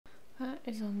That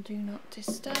is on Do Not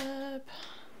Disturb.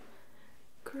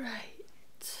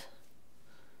 Great.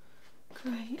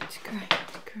 Great.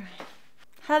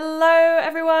 Hello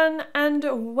everyone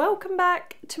and welcome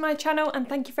back to my channel, and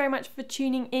thank you very much for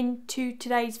tuning in to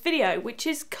today's video, which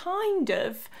is kind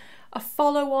of a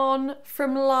follow on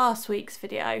from last week's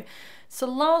video. So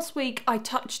last week I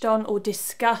touched on or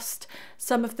discussed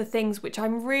some of the things which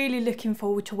I'm really looking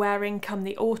forward to wearing come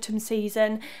the autumn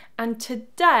season, and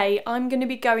today I'm going to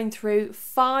be going through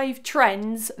 5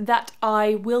 trends that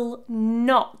I will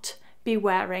not be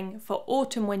wearing for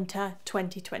autumn winter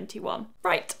 2021.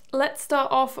 Right, let's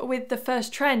start off with the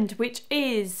first trend, which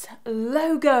is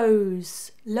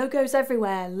logos. Logos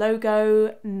everywhere,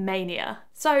 logo mania.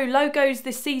 So logos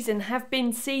this season have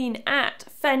been seen at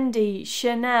Fendi,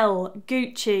 Chanel,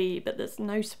 Gucci, but there's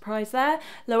no surprise there,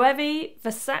 Loewe,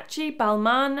 Versace,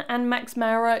 Balmain and Max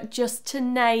Mara, just to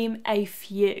name a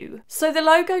few. So the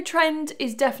logo trend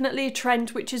is definitely a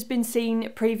trend which has been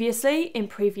seen previously, in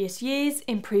previous years,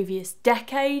 in previous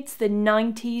decades. The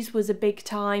 90s was a big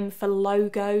time for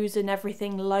logos and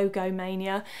everything logo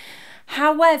mania.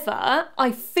 However,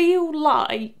 I feel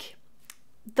like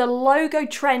the logo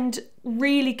trend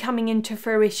really coming into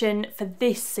fruition for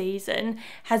this season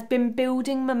has been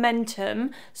building momentum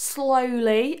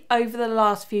slowly over the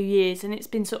last few years, and it's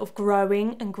been sort of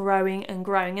growing and growing and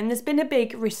growing, and there's been a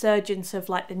big resurgence of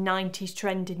like the 90s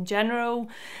trend in general,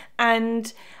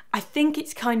 and I think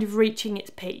it's kind of reaching its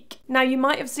peak. Now, you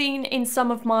might have seen in some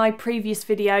of my previous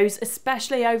videos,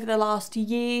 especially over the last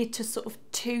year to sort of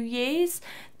 2 years,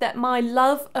 that my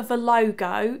love of a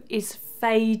logo is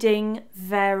fading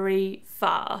very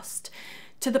fast,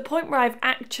 to the point where I've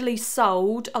actually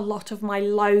sold a lot of my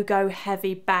logo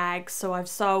heavy bags. So I've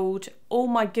sold all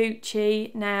my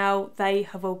Gucci now, they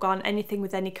have all gone, anything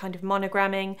with any kind of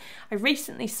monogramming. I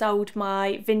recently sold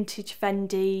my vintage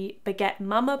Fendi Baguette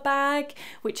Mama bag,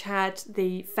 which had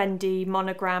the Fendi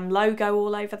monogram logo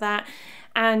all over that.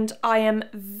 And I am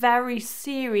very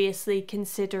seriously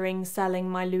considering selling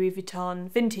my Louis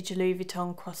Vuitton, vintage Louis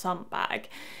Vuitton croissant bag.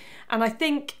 And I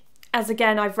think, as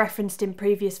again I've referenced in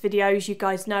previous videos, you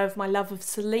guys know of my love of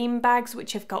Celine bags,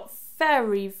 which have got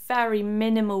very, very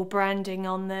minimal branding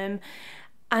on them.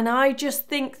 And I just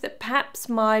think that perhaps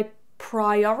my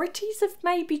priorities have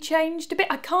maybe changed a bit.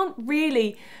 I can't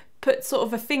really put sort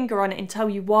of a finger on it and tell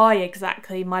you why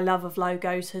exactly my love of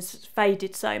logos has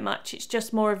faded so much. It's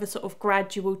just more of a sort of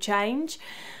gradual change.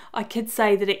 I could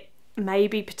say that it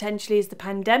maybe potentially is the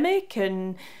pandemic,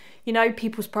 and you know,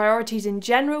 people's priorities in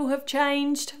general have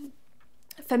changed.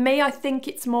 For me, I think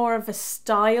it's more of a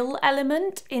style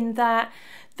element, in that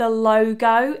the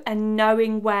logo and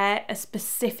knowing where a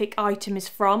specific item is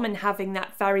from and having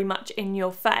that very much in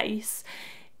your face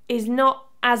is not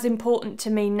as important to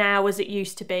me now as it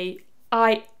used to be.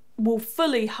 I will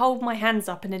fully hold my hands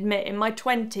up and admit, in my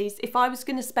 20s, if I was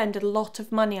going to spend a lot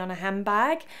of money on a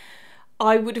handbag,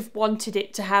 I would have wanted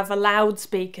it to have a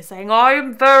loudspeaker saying,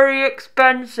 "I'm very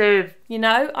expensive." You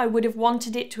know, I would have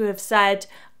wanted it to have said,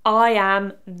 "I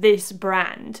am this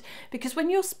brand." Because when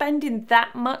you're spending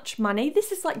that much money,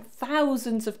 this is like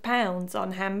thousands of pounds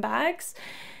on handbags,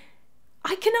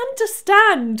 I can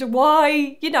understand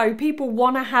why, you know, people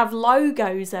want to have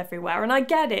logos everywhere, and I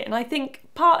get it. And I think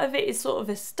part of it is sort of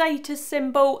a status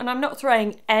symbol, and I'm not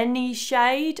throwing any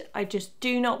shade. I just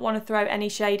do not want to throw any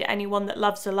shade at anyone that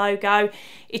loves a logo.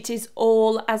 It is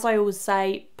all, as I always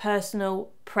say,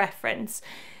 personal preference.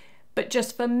 But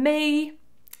just for me,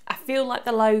 I feel like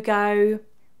the logo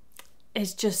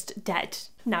is just dead.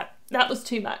 No, that was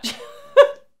too much.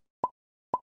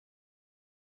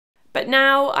 But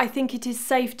now I think it is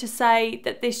safe to say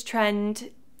that this trend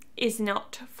is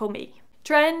not for me.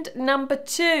 Trend number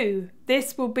 2.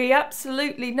 This will be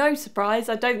absolutely no surprise.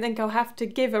 I don't think I'll have to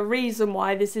give a reason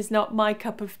why this is not my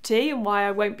cup of tea and why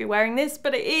I won't be wearing this,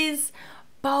 but it is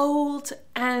bold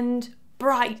and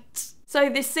bright. So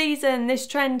this season, this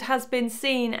trend has been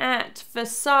seen at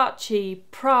Versace,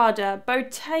 Prada,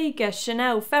 Bottega,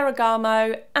 Chanel,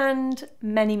 Ferragamo, and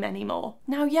many, many more.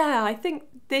 Now, yeah, I think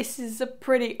this is a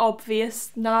pretty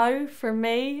obvious no from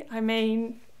me. I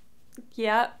mean,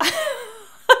 yeah.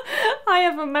 I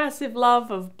have a massive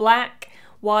love of black,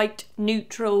 white,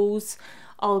 neutrals.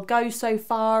 I'll go so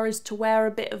far as to wear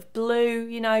a bit of blue,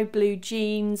 you know, blue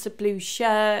jeans, a blue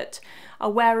shirt.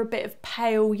 I'll wear a bit of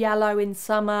pale yellow in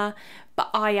summer, but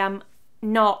I am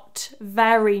not,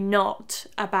 very not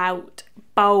about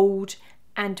bold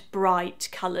and bright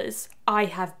colours. I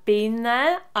have been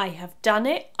there, I have done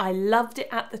it, I loved it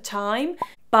at the time,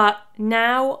 but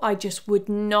now I just would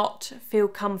not feel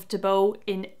comfortable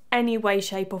in any way,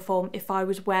 shape or form if I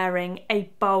was wearing a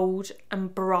bold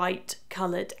and bright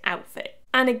coloured outfit.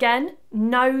 And again,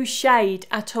 no shade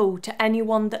at all to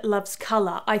anyone that loves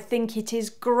colour. I think it is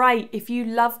great if you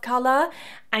love colour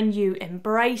and you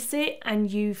embrace it and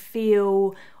you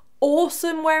feel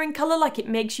awesome wearing colour, like it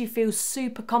makes you feel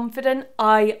super confident.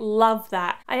 I love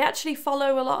that. I actually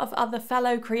follow a lot of other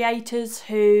fellow creators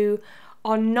who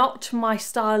are not my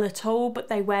style at all, but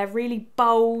they wear really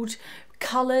bold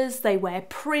colours, they wear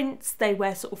prints, they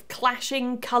wear sort of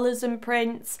clashing colours and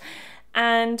prints.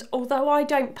 And although I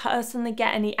don't personally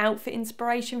get any outfit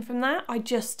inspiration from that, I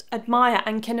just admire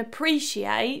and can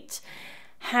appreciate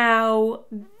how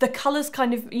the colours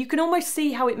kind of, you can almost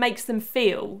see how it makes them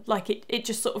feel, like it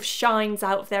just sort of shines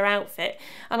out of their outfit.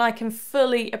 And I can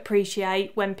fully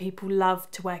appreciate when people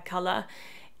love to wear colour.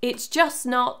 It's just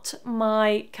not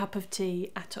my cup of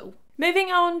tea at all.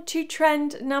 Moving on to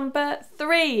trend number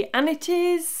 3, and it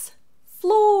is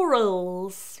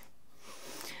florals.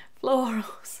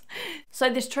 Florals. So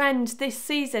this trend this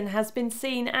season has been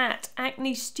seen at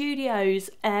Acne Studios,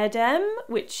 Erdem,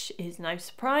 which is no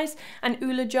surprise, and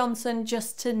Ulla Johnson,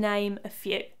 just to name a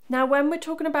few. Now, when we're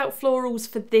talking about florals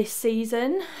for this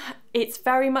season, it's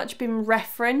very much been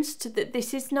referenced that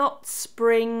this is not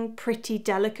spring, pretty,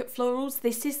 delicate florals.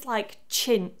 This is like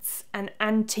chintz and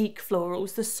antique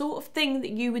florals, the sort of thing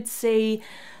that you would see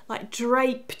like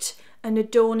draped and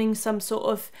adorning some sort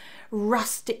of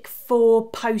rustic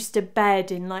 4-poster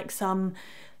bed in like some,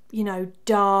 you know,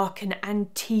 dark and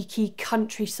antique-y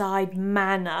countryside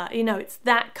manor. You know, it's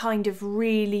that kind of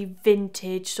really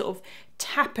vintage sort of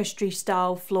tapestry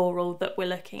style floral that we're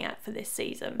looking at for this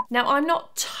season. Now, I'm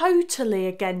not totally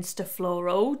against a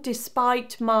floral,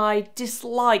 despite my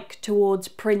dislike towards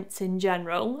prints in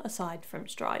general, aside from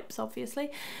stripes, obviously.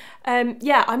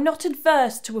 Yeah, I'm not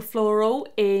adverse to a floral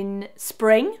in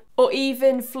spring, or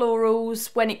even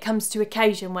florals when it comes to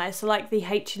occasion wear. So like the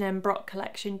H&M Brock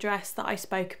collection dress that I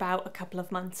spoke about a couple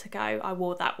of months ago, I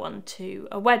wore that one to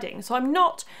a wedding. So I'm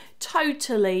not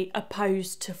totally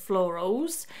opposed to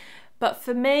florals, but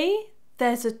for me,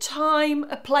 there's a time,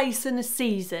 a place and a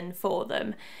season for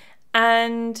them.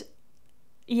 And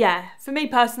yeah, for me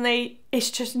personally,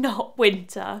 it's just not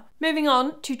winter. Moving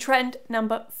on to trend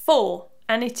number 4,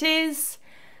 and it is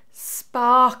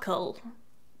sparkle.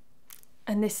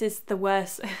 And this is the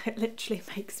worst, it literally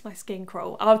makes my skin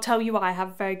crawl. I'll tell you why, I have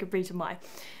a very good reason why.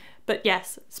 But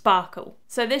yes, sparkle.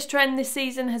 So this trend this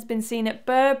season has been seen at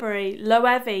Burberry,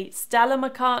 Loewe, Stella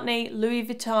McCartney, Louis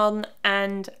Vuitton,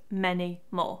 and many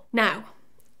more. Now,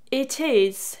 it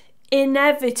is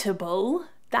inevitable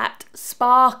that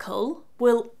sparkle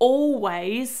will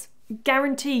always,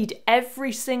 guaranteed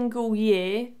every single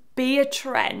year, be a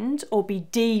trend or be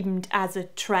deemed as a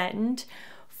trend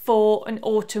for an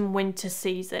autumn-winter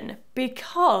season,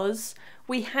 because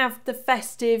we have the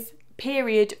festive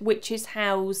period which is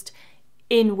housed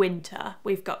in winter.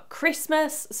 We've got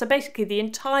Christmas, so basically the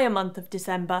entire month of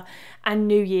December, and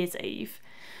New Year's Eve.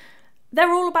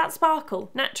 They're all about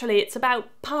sparkle. Naturally, it's about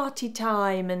party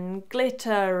time and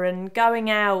glitter and going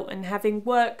out and having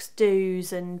works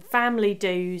do's and family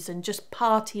do's and just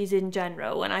parties in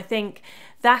general. And I think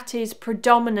that is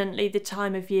predominantly the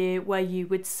time of year where you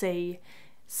would see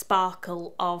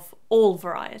sparkle of all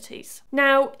varieties.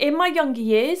 Now, in my younger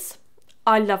years,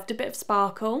 I loved a bit of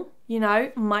sparkle. You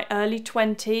know, my early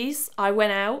 20s, I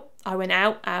went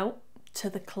out to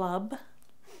the club.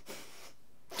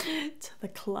 To the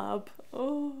club.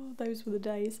 Oh, those were the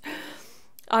days.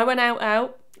 I went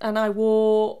out and I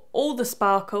wore all the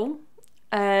sparkle.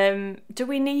 Do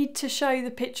we need to show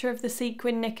the picture of the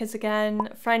sequin knickers again?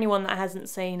 For anyone that hasn't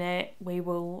seen it, we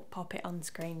will pop it on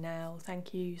screen now.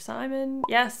 Thank you, Simon.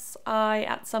 Yes, I,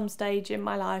 at some stage in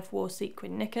my life, wore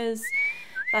sequin knickers.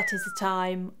 That is a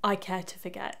time I care to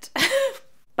forget.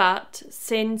 But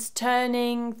since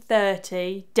turning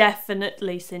 30,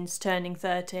 definitely since turning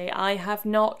 30, I have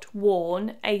not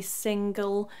worn a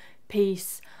single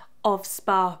piece of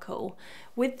sparkle,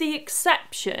 with the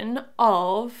exception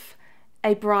of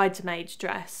a bridesmaid's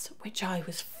dress, which I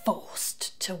was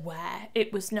forced to wear.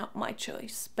 It was not my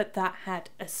choice, but that had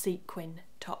a sequin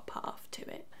top half to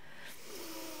it.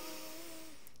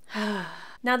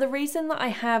 Now, the reason that I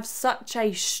have such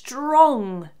a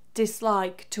strong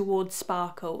dislike towards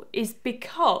sparkle is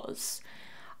because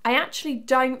I actually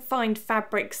don't find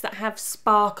fabrics that have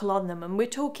sparkle on them, and we're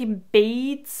talking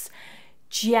beads,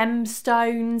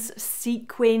 gemstones,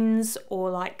 sequins,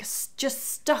 or like just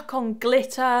stuck on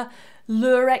glitter,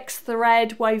 lurex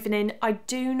thread woven in. I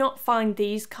do not find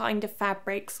these kind of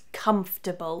fabrics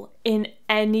comfortable in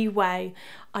any way.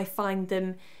 I find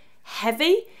them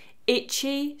heavy,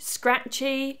 itchy,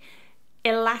 scratchy,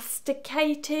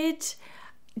 elasticated.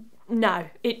 No,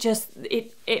 it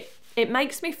it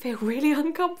makes me feel really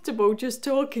uncomfortable just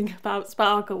talking about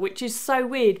sparkle, which is so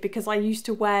weird because I used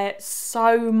to wear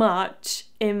so much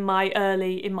in my toddler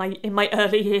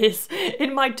years,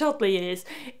 in my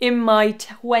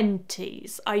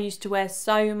 20s. I used to wear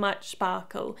so much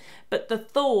sparkle, but the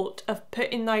thought of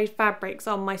putting those fabrics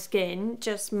on my skin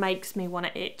just makes me want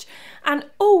to itch. And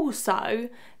also,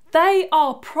 they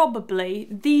are probably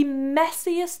the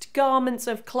messiest garments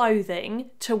of clothing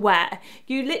to wear.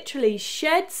 You literally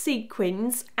shed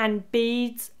sequins and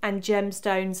beads and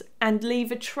gemstones and leave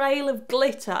a trail of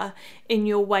glitter in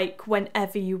your wake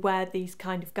whenever you wear these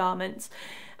kind of garments.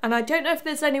 And I don't know if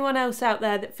there's anyone else out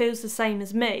there that feels the same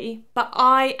as me, but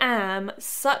I am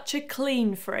such a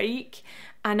clean freak.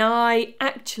 And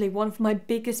one of my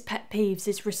biggest pet peeves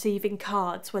is receiving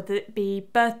cards, whether it be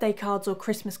birthday cards or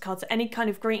Christmas cards, any kind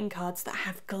of greeting cards that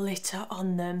have glitter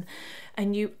on them.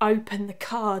 And you open the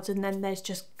card and then there's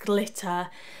just glitter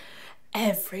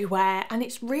everywhere. And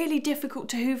it's really difficult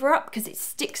to hoover up because it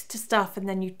sticks to stuff and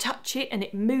then you touch it and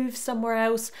it moves somewhere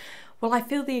else. Well, I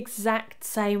feel the exact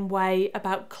same way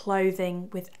about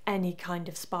clothing with any kind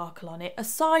of sparkle on it,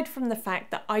 aside from the fact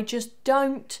that I just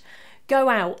don't go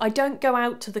out. I don't go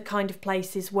out to the kind of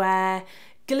places where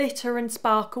glitter and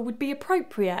sparkle would be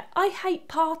appropriate. I hate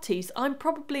parties. I'm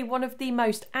probably one of the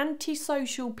most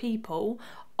antisocial people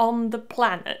on the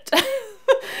planet.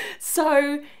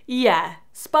 So yeah,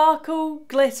 sparkle,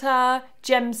 glitter,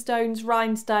 gemstones,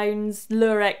 rhinestones,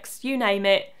 lurex, you name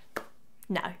it,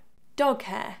 no. Dog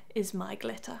hair is my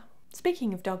glitter.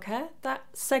 Speaking of dog hair,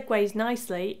 that segues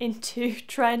nicely into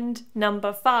trend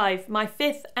number 5, my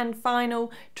 5th and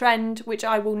final trend, which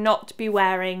I will not be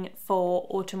wearing for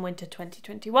autumn-winter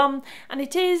 2021, and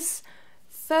it is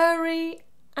furry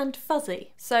and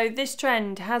fuzzy. So this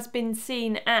trend has been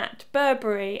seen at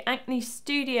Burberry, Acne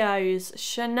Studios,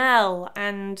 Chanel,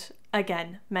 and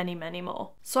again, many, many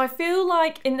more. So I feel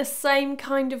like in the same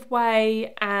kind of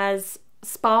way as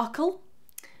sparkle,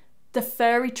 the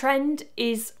furry trend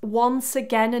is once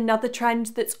again another trend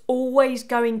that's always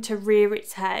going to rear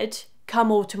its head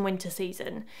come autumn winter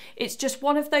season. It's just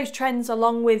one of those trends,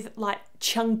 along with like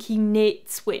chunky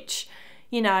knits, which,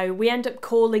 you know, we end up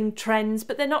calling trends,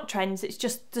 but they're not trends. It's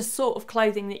just the sort of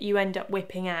clothing that you end up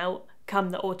whipping out come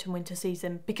the autumn winter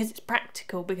season because it's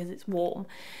practical, because it's warm.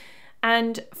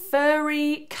 And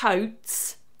furry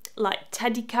coats, like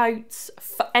teddy coats,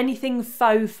 anything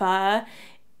faux fur,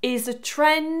 is a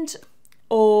trend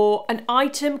or an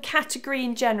item category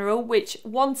in general, which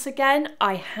once again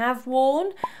I have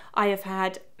worn. I have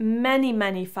had many,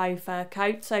 many faux fur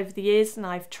coats over the years, and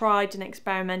I've tried and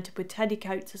experimented with teddy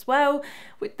coats as well.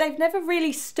 They've never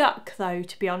really stuck though,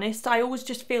 to be honest. I always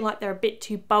just feel like they're a bit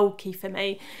too bulky for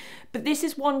me. But this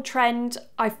is one trend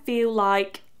I feel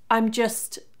like I'm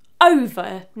just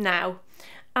over now.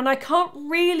 And I can't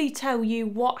really tell you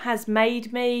what has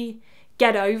made me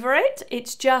get over it.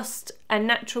 It's just a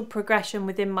natural progression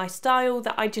within my style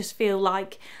that I just feel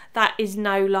like that is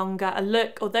no longer a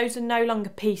look, or those are no longer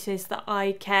pieces that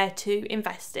I care to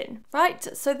invest in.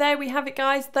 Right, so there we have it,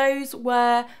 guys. Those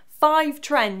were 5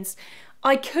 trends.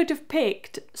 I could have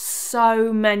picked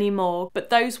so many more, but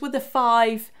those were the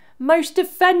 5 most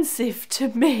offensive to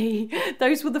me.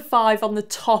 Those were the 5 on the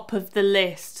top of the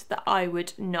list that I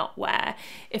would not wear.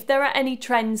 If there are any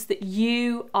trends that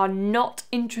you are not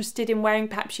interested in wearing,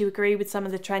 perhaps you agree with some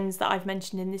of the trends that I've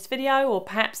mentioned in this video, or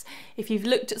perhaps if you've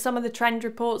looked at some of the trend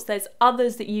reports, there's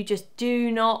others that you just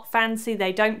do not fancy,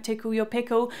 they don't tickle your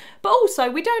pickle. But also,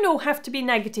 we don't all have to be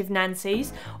negative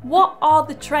Nancys. What are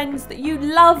the trends that you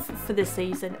love for the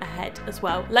season ahead as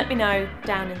well? Let me know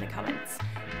down in the comments.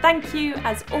 Thank you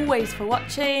as always for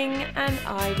watching, and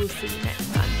I will see you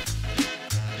next time.